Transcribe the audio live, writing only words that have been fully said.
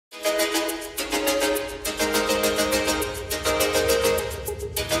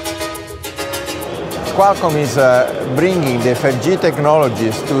Qualcomm is bringing the 5G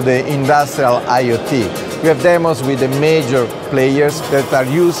technologies to the Industrial IoT. We have demos with the major players that are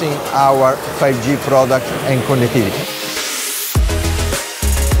using our 5G product and connectivity.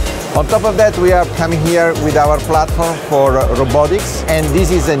 On top of that, we are coming here with our platform for robotics, and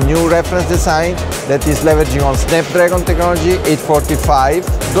this is a new reference design that is leveraging on Snapdragon technology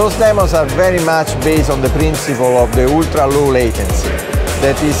 845. Those demos are very much based on the principle of the ultra-low latency.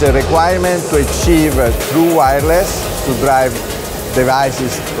 That is a requirement to achieve true wireless to drive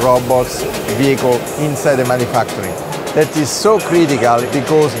devices, robots, vehicles inside the manufacturing. That is so critical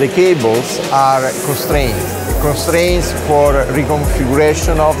because the cables are constrained. Constraints for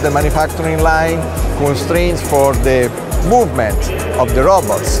reconfiguration of the manufacturing line, constraints for the movement of the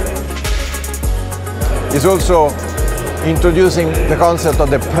robots. It's also introducing the concept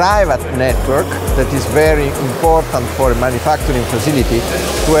of the private network that is very important for a manufacturing facility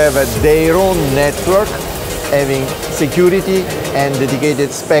to have their own network, having security and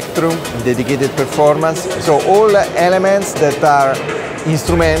dedicated spectrum, dedicated performance. So all elements that are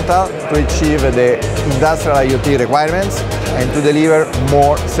instrumental to achieve the industrial IoT requirements and to deliver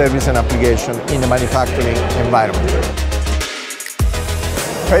more service and application in the manufacturing environment.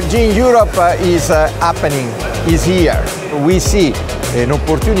 5G in Europe is happening, is here. We see an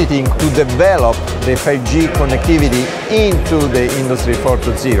opportunity to develop the 5G connectivity into the Industry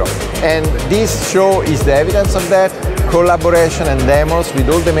 4.0. And this show is the evidence of that. Collaboration and demos with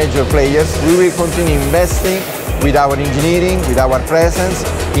all the major players. We will continue investing with our engineering, with our presence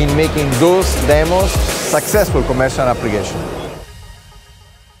in making those demos successful commercial applications.